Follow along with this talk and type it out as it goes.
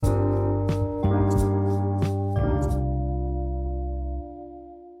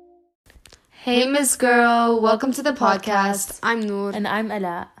Hey, Miss Girl. Welcome to the podcast. I'm Noor. And I'm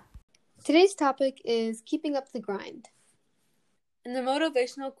Ala. Today's topic is keeping up the grind. And the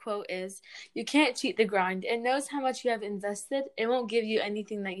motivational quote is, you can't cheat the grind. It knows how much you have invested. It won't give you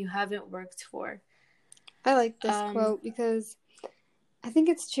anything that you haven't worked for. I like this quote because I think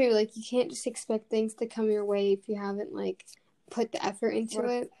it's true. Like, you can't just expect things to come your way if you haven't, like, put the effort into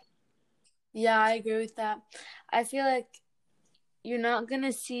it. Yeah, I agree with that. I feel like you're not going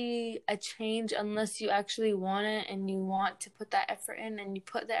to see a change unless you actually want it and you want to put that effort in, and you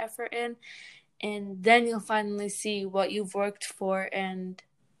put the effort in, and then you'll finally see what you've worked for. And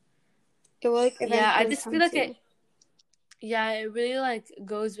it will, like, I just feel like it really, like,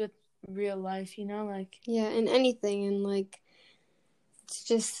 goes with real life, you know, like, in anything, and, like, it's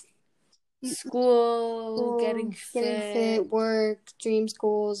just school, getting fit, work, dreams,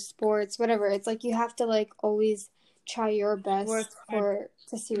 goals, sports, whatever. It's like you have to, like, always try your best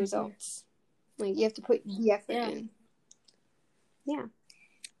to see results. Like, you have to put the effort in. Yeah.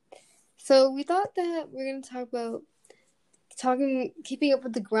 So we thought that we're going to talk about keeping up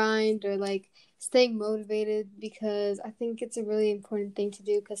with the grind, or, like, staying motivated, because I think it's a really important thing to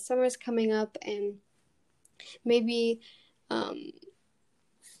do, because summer's coming up, and maybe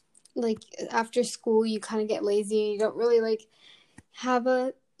like, after school you kind of get lazy and you don't really, like, have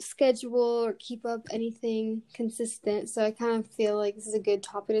a schedule or keep up anything consistent. So I kind of feel like this is a good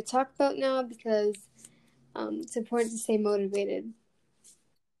topic to talk about now, because it's important to stay motivated.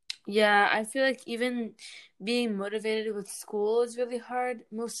 Yeah, I feel like even being motivated with school is really hard,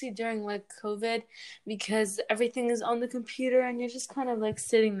 mostly during, like, COVID, because everything is on the computer and you're just kind of, like,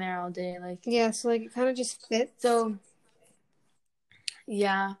 sitting there all day. Like, yeah, so, like, it kind of just fits. So,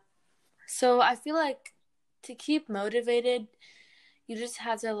 yeah. So I feel like to keep motivated, you just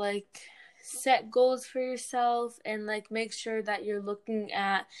have to, like, set goals for yourself and, like, make sure that you're looking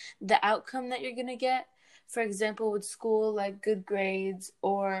at the outcome that you're going to get. For example, with school, like, good grades,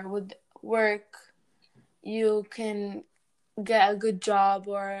 or with work, you can get a good job,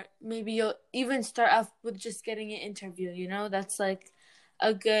 or maybe you'll even start off with just getting an interview, you know? That's, like,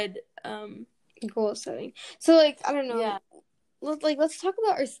 a good goal setting. So, like, I don't know. Yeah. Let's talk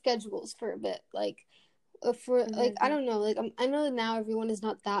about our schedules for a bit. Like, if we're, like, I don't know, like, I know now everyone is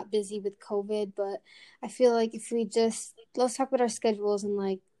not that busy with COVID, but I feel like if we just, let's talk about our schedules and,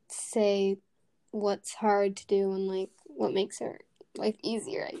 like, say what's hard to do and, like, what makes our life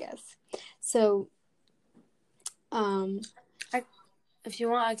easier, I guess. So, if you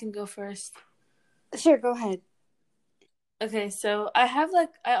want, I can go first. Sure, go ahead. Okay, so I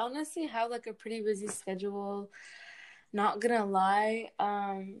honestly have, like, a pretty busy schedule. Not gonna lie.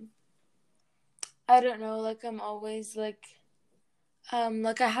 I don't know, like, I'm always, like, I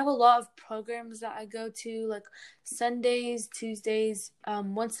have a lot of programs that I go to, like, Sundays, Tuesdays,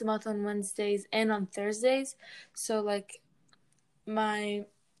 once a month on Wednesdays, and on Thursdays. So, like, my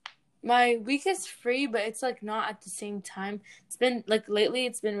week is free, but it's, like, not at the same time. It's been, like, lately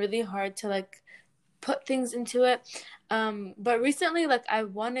it's been really hard to, like, put things into it. But recently, like, I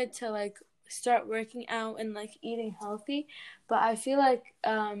wanted to, like, start working out and, like, eating healthy, but I feel like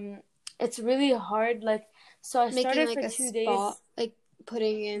it's really hard. Like, so I started for 2 days, like,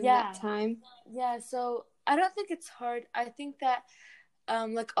 putting in that time. Yeah, so I don't think it's hard. I think that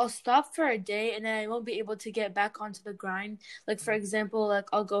like, I'll stop for a day and then I won't be able to get back onto the grind. Like, for example, like,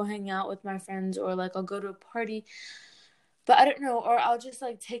 I'll go hang out with my friends, or, like, I'll go to a party, but I don't know, or I'll just,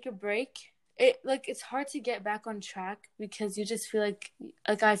 like, take a break. It's hard to get back on track because you just feel like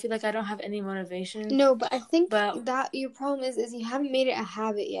I feel like I don't have any motivation. No, but I think that your problem is you haven't made it a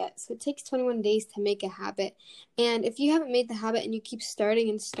habit yet. So it takes 21 days to make a habit. And if you haven't made the habit and you keep starting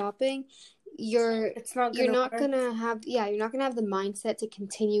and stopping, you're not gonna have the mindset to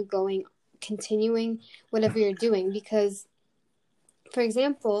continuing whatever you're doing. Because, for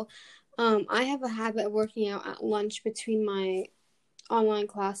example, I have a habit of working out at lunch between my online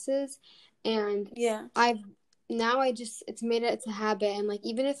classes, and it's made it's a habit, and, like,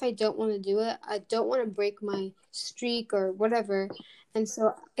 even if I don't want to do it, I don't want to break my streak or whatever, and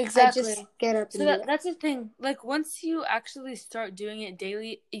so I just get up. So that's the thing. Like, once you actually start doing it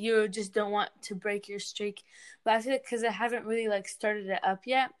daily, you just don't want to break your streak. But I feel like, because I haven't really, like, started it up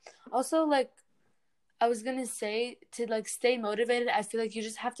yet. Also, like, I was gonna say, to, like, stay motivated, I feel like you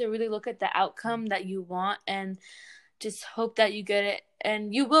just have to really look at the outcome that you want and just hope that you get it,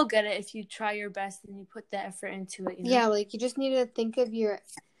 and you will get it if you try your best and you put the effort into it, you know? Yeah, like, you just need to think of your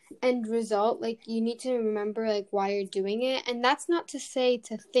end result. Like, you need to remember, like, why you're doing it, and that's not to say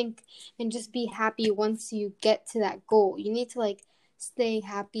to think and just be happy once you get to that goal. You need to, like, stay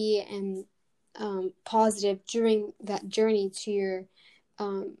happy and positive during that journey to your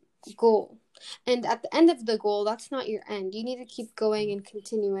goal. And at the end of the goal, that's not your end. You need to keep going and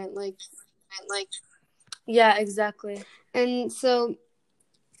continue it, Yeah, exactly. And so,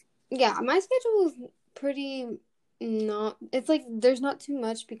 yeah, my schedule is pretty not. It's like there's not too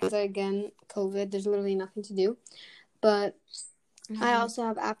much because again, COVID. There's literally nothing to do, but I also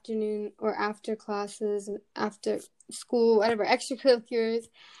have afternoon or after classes, after school, whatever extracurriculars,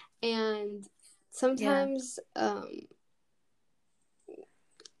 and sometimes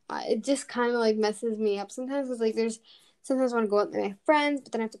it just kind of like messes me up sometimes because like sometimes I want to go out with my friends,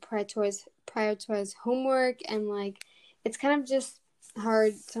 but then I have to prioritize homework, and like it's kind of just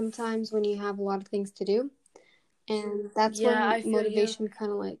hard sometimes when you have a lot of things to do, and that's when motivation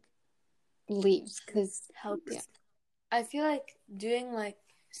kind of like leaves because helps. Yeah. I feel like doing like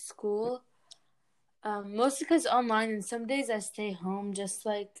school, mostly because online, and some days I stay home just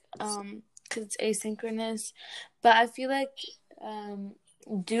like because it's asynchronous, but I feel like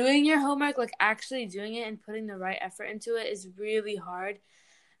doing your homework, like actually doing it and putting the right effort into it is really hard.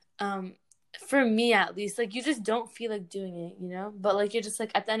 For me at least, like you just don't feel like doing it, you know? But like you're just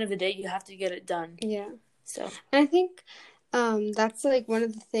like at the end of the day you have to get it done. Yeah. So and I think that's like one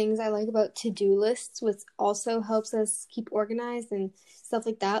of the things I like about to-do lists, which also helps us keep organized and stuff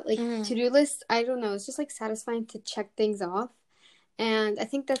like that. Like to-do lists, I don't know, it's just like satisfying to check things off. And I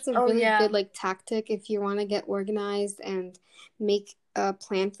think that's a really good like tactic if you want to get organized and make a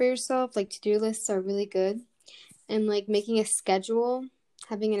plan for yourself. Like to-do lists are really good. And like making a schedule,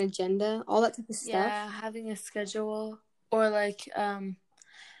 having an agenda, all that type of stuff. Yeah, having a schedule or like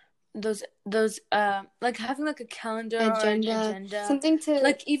those like having like a calendar or an agenda, something to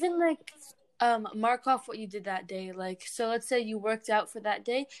like even like mark off what you did that day. Like so let's say you worked out for that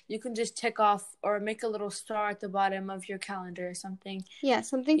day, you can just tick off or make a little star at the bottom of your calendar or something. Yeah,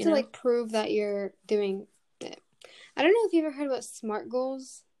 something to like prove that you're doing it. I don't know if you've ever heard about SMART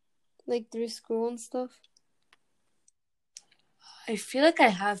goals, like through school and stuff. I feel like I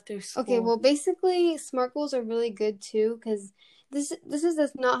have through school. Okay, well basically SMART goals are really good too because this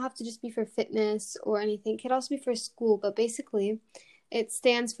does not have to just be for fitness or anything. It can also be for school, but basically it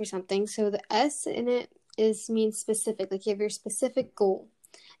stands for something. So the S in it means specific, like you have your specific goal.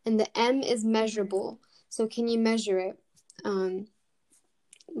 And the M is measurable. So can you measure it?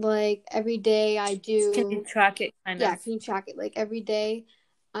 Like every day I do. Can you track it kind of? Yeah, can you track it? Like every day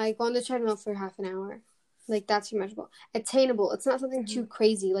I go on the treadmill for half an hour. Like that's your measurable. Attainable. It's not something too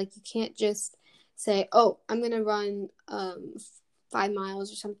crazy. Like you can't just say, "Oh, I'm gonna run 5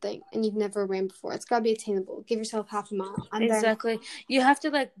 miles or something," and you've never ran before. It's gotta be attainable. Give yourself half a mile. And exactly. You have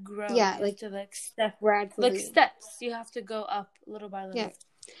to like grow. Yeah, you like have to like step gradually. Like steps. You have to go up little by little. Yeah.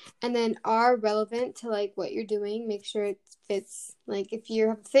 And then are relevant to like what you're doing. Make sure it fits. Like if you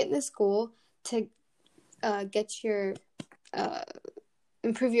have a fitness goal to get your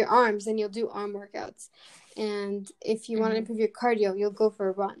improve your arms, then you'll do arm workouts. And if you want to improve your cardio, you'll go for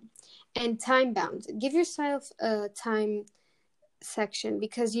a run. And time bound. Give yourself a time section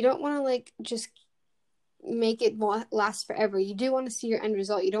because you don't want to like just make it last forever. You do want to see your end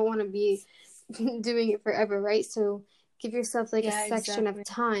result. You don't want to be doing it forever, right? So give yourself like a section of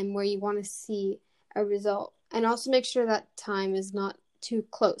time where you want to see a result. And also make sure that time is not too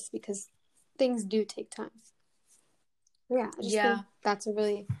close because things do take time. Yeah, I just think that's a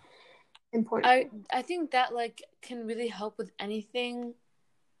really important. I think that like can really help with anything.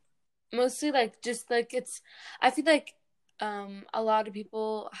 Mostly like just like I feel like a lot of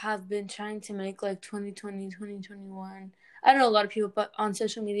people have been trying to make like 2020, 2021. I don't know a lot of people, but on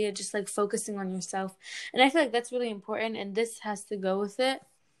social media, just like focusing on yourself. And I feel like that's really important, and this has to go with it.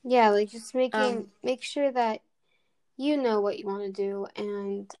 Yeah, like just make sure that you know what you want to do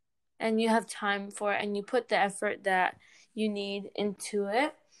and you have time for it, and you put the effort that you need into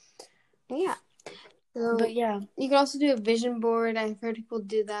it. Yeah. So, but yeah, you can also do a vision board. I've heard people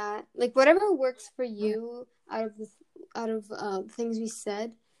do that. Like whatever works for you out of things we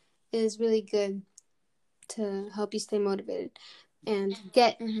said is really good to help you stay motivated and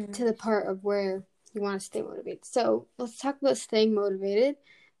get to the part of where you want to stay motivated. So let's talk about staying motivated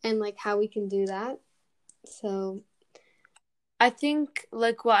and like how we can do that. So I think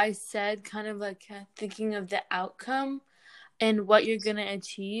like what I said, kind of like thinking of the outcome and what you're gonna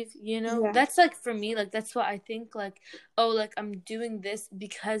achieve, you know? Yeah. That's like for me, like that's what I think, like, oh, like I'm doing this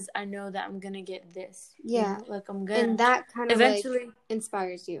because I know that I'm gonna get this. Yeah. You know? Like I'm gonna, and that kind of eventually like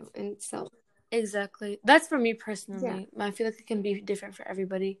inspires you in itself. Exactly. That's for me personally. Yeah. I feel like it can be different for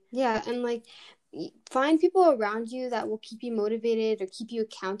everybody. Yeah, and like find people around you that will keep you motivated or keep you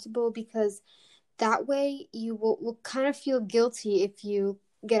accountable, because that way you will kind of feel guilty if you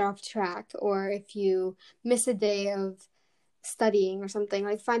get off track or if you miss a day of studying or something.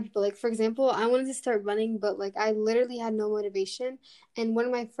 Like, find people. Like, for example, I wanted to start running, but like I literally had no motivation. And one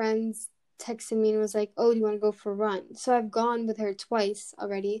of my friends texted me and was like, "Oh, do you want to go for a run?" So I've gone with her twice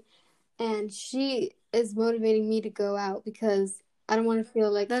already, and she is motivating me to go out because I don't want to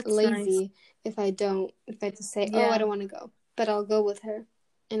feel like That's lazy nice. if I just say, "Oh, I don't want to go," but I'll go with her,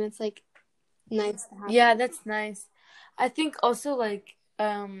 and it's like nice to have. Yeah, that's nice. I think also like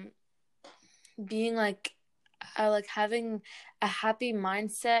being like having a happy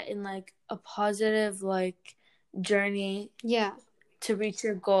mindset and like a positive like journey Yeah. to reach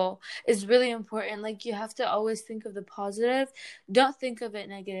your goal is really important. Like you have to always think of the positive. Don't think of it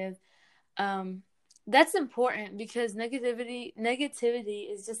negative. That's important because negativity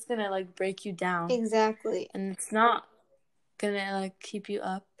is just gonna like break you down. Exactly. And it's not gonna like keep you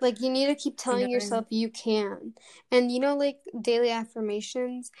up. Like, you need to keep telling yourself you can. And like daily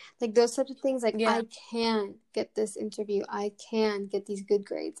affirmations, like those types of things, like I can get this interview, I can get these good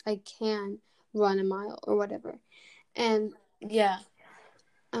grades, I can run a mile or whatever. And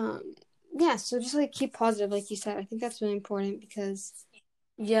so just like keep positive, like you said. I think that's really important because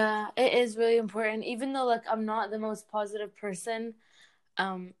it is really important, even though like I'm not the most positive person.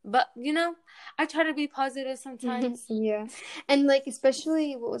 But I try to be positive sometimes. Yeah. And like,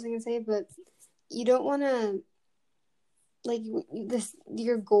 especially, what was I gonna say, but you don't want to, like,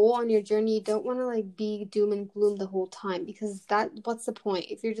 your goal on your journey, you don't want to like be doom and gloom the whole time, because what's the point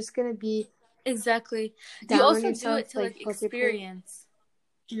if you're just gonna be exactly down you also on yourself, do it to like experience.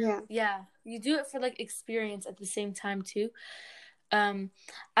 Yeah, you do it for like experience at the same time too.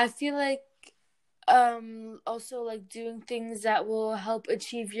 I feel like also like doing things that will help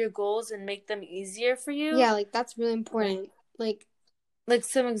achieve your goals and make them easier for you. Yeah, like that's really important. Like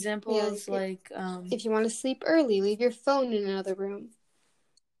some examples, if you want to sleep early, leave your phone in another room.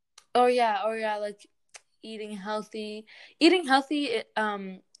 Or like eating healthy. Eating healthy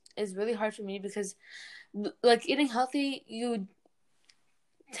is really hard for me because like eating healthy, you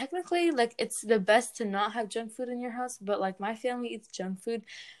technically like it's the best to not have junk food in your house, but like my family eats junk food.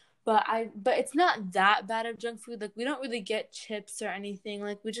 But it's not that bad of junk food. Like we don't really get chips or anything.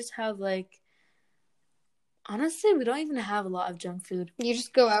 Like we just have like, honestly, we don't even have a lot of junk food. You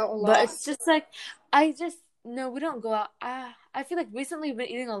just go out a lot. But it's just like no, we don't go out. I feel like recently we've been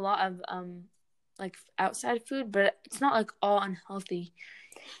eating a lot of like outside food, but it's not like all unhealthy.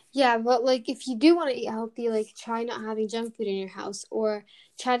 Yeah, but like if you do want to eat healthy, like try not having junk food in your house, or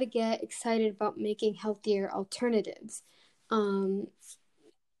try to get excited about making healthier alternatives.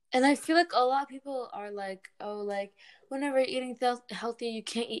 And I feel like a lot of people are like, oh, like whenever you're eating healthy, you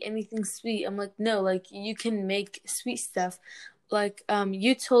can't eat anything sweet. I'm like, no, like you can make sweet stuff. Like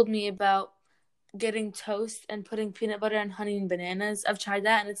you told me about getting toast and putting peanut butter and honey and bananas. I've tried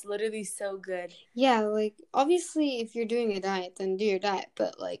that and it's literally so good. Yeah, like obviously if you're doing a diet, then do your diet,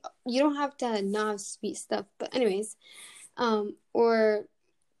 but like you don't have to not have sweet stuff. But anyways, but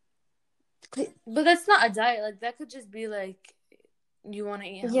that's not a diet. Like that could just be like you want to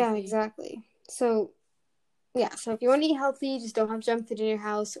eat healthy. Yeah, exactly. So if you want to eat healthy, just don't have junk food in your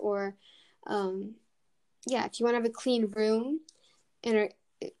house, or if you want to have a clean room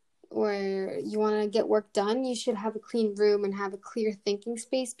or you want to get work done, you should have a clean room and have a clear thinking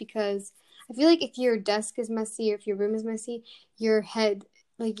space, because I feel like if your desk is messy or if your room is messy, your head,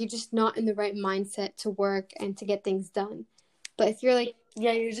 like, you're just not in the right mindset to work and to get things done. But if you're like...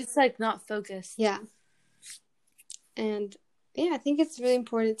 Yeah, you're just like not focused. Yeah. And I think it's really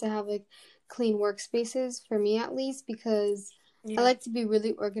important to have like clean workspaces, for me at least, because I like to be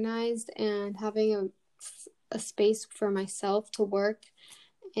really organized, and having a space for myself to work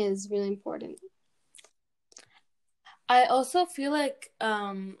is really important. I also feel like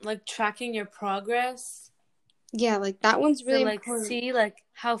tracking your progress. Yeah, like that one's really important. See like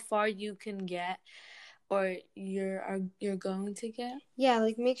how far you can get or you're going to get. Yeah,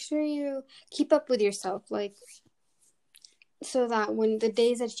 like make sure you keep up with yourself, like, so that when the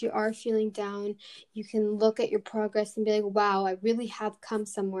days that you are feeling down, you can look at your progress and be like, wow, I really have come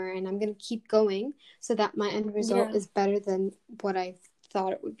somewhere, and I'm going to keep going so that my end result is better than what I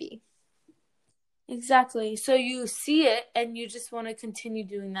thought it would be. Exactly. So you see it and you just want to continue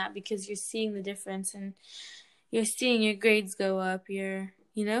doing that because you're seeing the difference and you're seeing your grades go up. Yeah,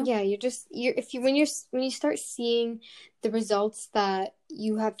 when you start seeing the results that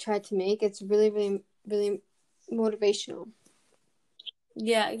you have tried to make, it's really, really, really motivational.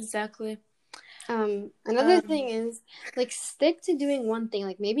 Yeah, exactly. Another thing is, like, stick to doing one thing.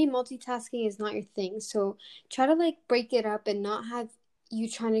 Like, maybe multitasking is not your thing, so try to like break it up and not have you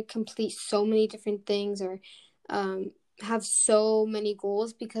trying to complete so many different things, or have so many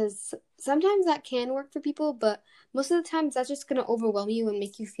goals, because sometimes that can work for people, but most of the times that's just going to overwhelm you and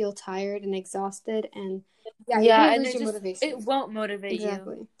make you feel tired and exhausted, and you're going to lose your motivation. It won't motivate you.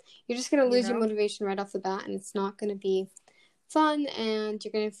 Exactly. You're just going to lose your motivation right off the bat, and it's not going to be fun, and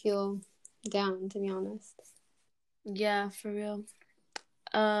you're going to feel down, to be honest. Yeah, for real.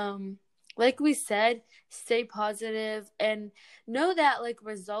 Like we said, stay positive and know that like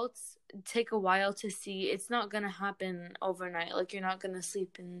results take a while to see. It's not gonna happen overnight. Like you're not gonna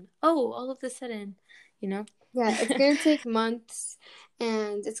sleep and all of a sudden, Yeah, it's gonna take months,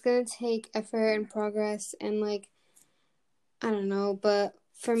 and it's gonna take effort and progress, and like, I don't know, but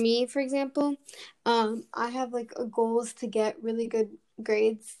for me, for example, I have like goals to get really good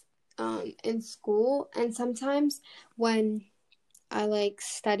grades in school, and sometimes when I like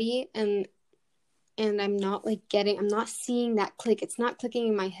study and I'm not seeing that click. It's not clicking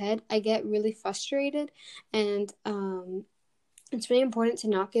in my head. I get really frustrated, and it's really important to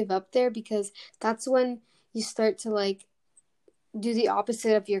not give up there, because that's when you start to like do the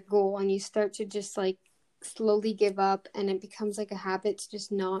opposite of your goal, and you start to just like slowly give up, and it becomes like a habit to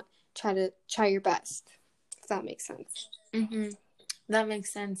just not try your best. If that makes sense. Mm-hmm. That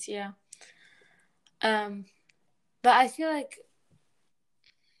makes sense. Yeah. But I feel like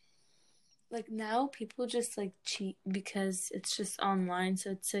now people just like cheat because it's just online,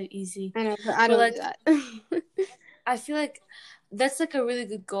 so it's so easy. I know, but I don't do that. I feel like that's like a really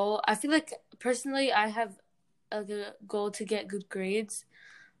good goal. I feel like personally I have a goal to get good grades,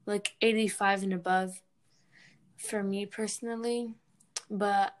 like 85 and above for me personally.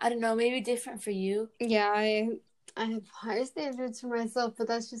 But I don't know, maybe different for you. Yeah, I have higher standards for myself, but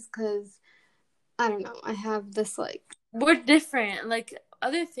that's just because, I don't know, I have this like... We're different. Like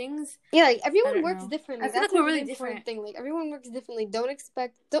other things. Yeah, like everyone works differently. I feel that's like we're really different. Thing. Like everyone works differently. Don't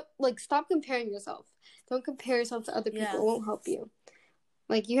like stop comparing yourself. Don't compare yourself to other people. Yeah. It won't help you.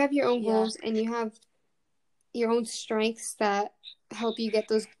 Like you have your own goals, and you have your own strengths that help you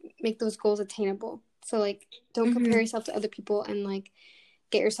make those goals attainable. So like don't compare yourself to other people and like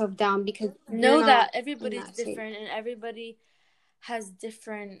get yourself down, because know that everybody's different and everybody has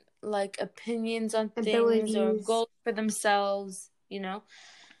different like opinions on things or goals for themselves, you know?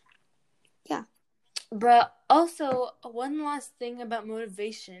 Yeah. But also, one last thing about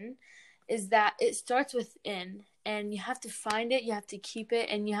motivation is that it starts within, and you have to find it, you have to keep it,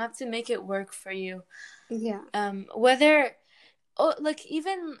 and you have to make it work for you. Yeah.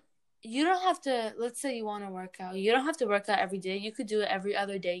 Even you don't have to, let's say you want to work out. You don't have to work out every day. You could do it every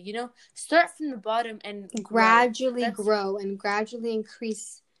other day, you know? Start from the bottom and gradually grow and gradually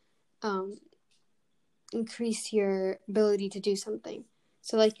increase your ability to do something.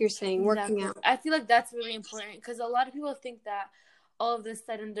 So like you're saying, working out. I feel like that's really important, because a lot of people think that all of a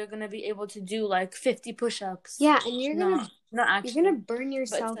sudden they're going to be able to do like 50 push-ups. Yeah, and you're going to burn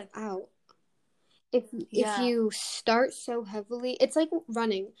yourself out. If you start so heavily, it's like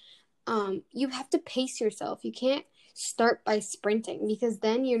running. You have to pace yourself. You can't start by sprinting, because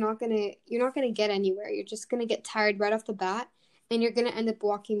then you're not gonna get anywhere. You're just gonna get tired right off the bat, and you're gonna end up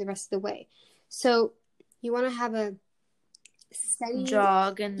walking the rest of the way. So you want to have a steady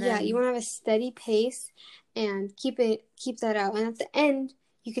jog, and then you want to have a steady pace and keep that out. And at the end,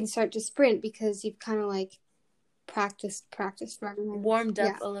 you can start to sprint, because you've kind of like practiced running, warmed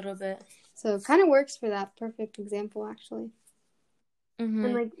up a little bit. So it kind of works for that perfect example, actually. Mm-hmm.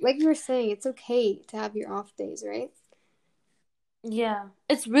 And like you were saying, it's okay to have your off days, right? Yeah,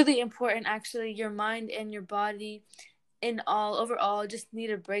 it's really important, actually. Your mind and your body, overall, just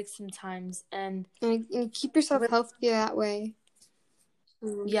need a break sometimes, and keep yourself healthy that way.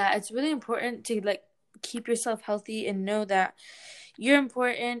 Mm-hmm. Yeah, it's really important to like keep yourself healthy and know that you're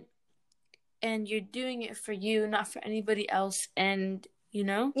important, and you're doing it for you, not for anybody else, and you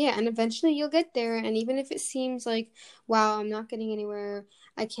know? Yeah, and eventually you'll get there, and even if it seems like, wow, I'm not getting anywhere,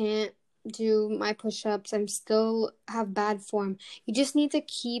 I can't do my push-ups, I'm still have bad form, you just need to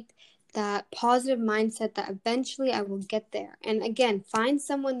keep that positive mindset that eventually I will get there. And again, find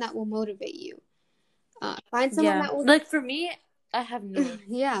someone that will motivate you. Find someone that will... Like for me, I have no one.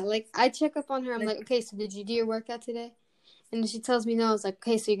 Yeah, like I check up on her, I'm like, okay, so did you do your workout today? And she tells me no. I was like,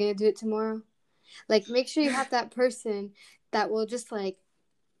 okay, so you're going to do it tomorrow? Like, make sure you have that person that will just, like,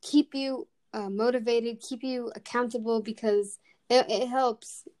 keep you motivated, keep you accountable, because it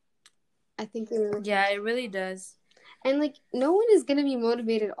helps. I think yeah, it really does. And like, no one is gonna be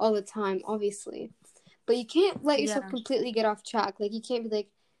motivated all the time, obviously, but you can't let yourself completely get off track. Like, you can't be like,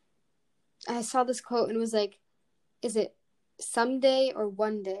 I saw this quote and it was like, is it someday or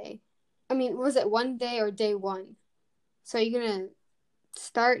one day? I mean, was it one day or day one? So are you gonna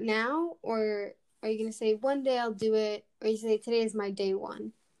start now, or Are you gonna say one day I'll do it, or you say today is my day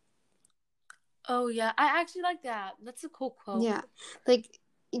one? Oh yeah, I actually like that. That's a cool quote. Yeah, like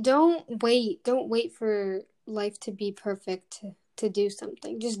don't wait for life to be perfect to do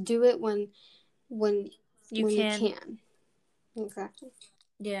something. Just do it when you can. Exactly.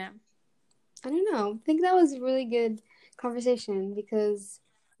 Yeah. I don't know. I think that was a really good conversation because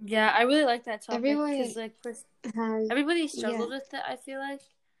I really like that topic because everybody has struggles with it. I feel like,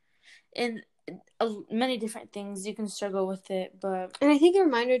 and many different things you can struggle with it, but and I think a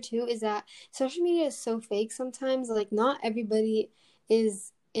reminder too is that social media is so fake sometimes. Like not everybody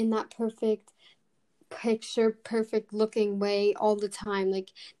is in that perfect picture, perfect looking way all the time. Like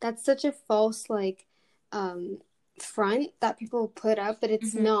that's such a false front that people put up, but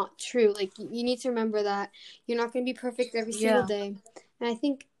it's not true. Like you need to remember that you're not going to be perfect every single day. And I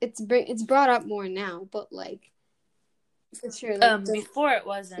think it's brought up more now, but like for sure, like before it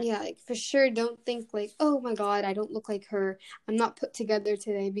wasn't. Yeah, like for sure, don't think like, oh my god, I don't look like her. I'm not put together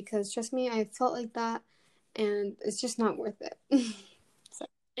today, because trust me, I felt like that, and it's just not worth it. So.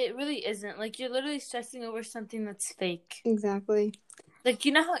 It really isn't. Like you're literally stressing over something that's fake. Exactly. Like,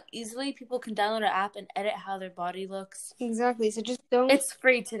 you know how easily people can download an app and edit how their body looks? Exactly. So just don't. It's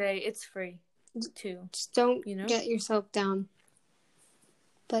free today. It's free too. Just don't get yourself down.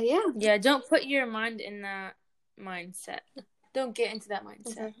 But yeah. Yeah, don't put your mind in that mindset. Don't get into that mindset.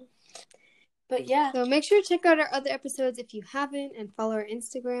 Exactly. But yeah. So make sure to check out our other episodes if you haven't, and follow our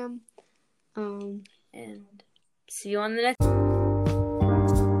Instagram. And see you on the next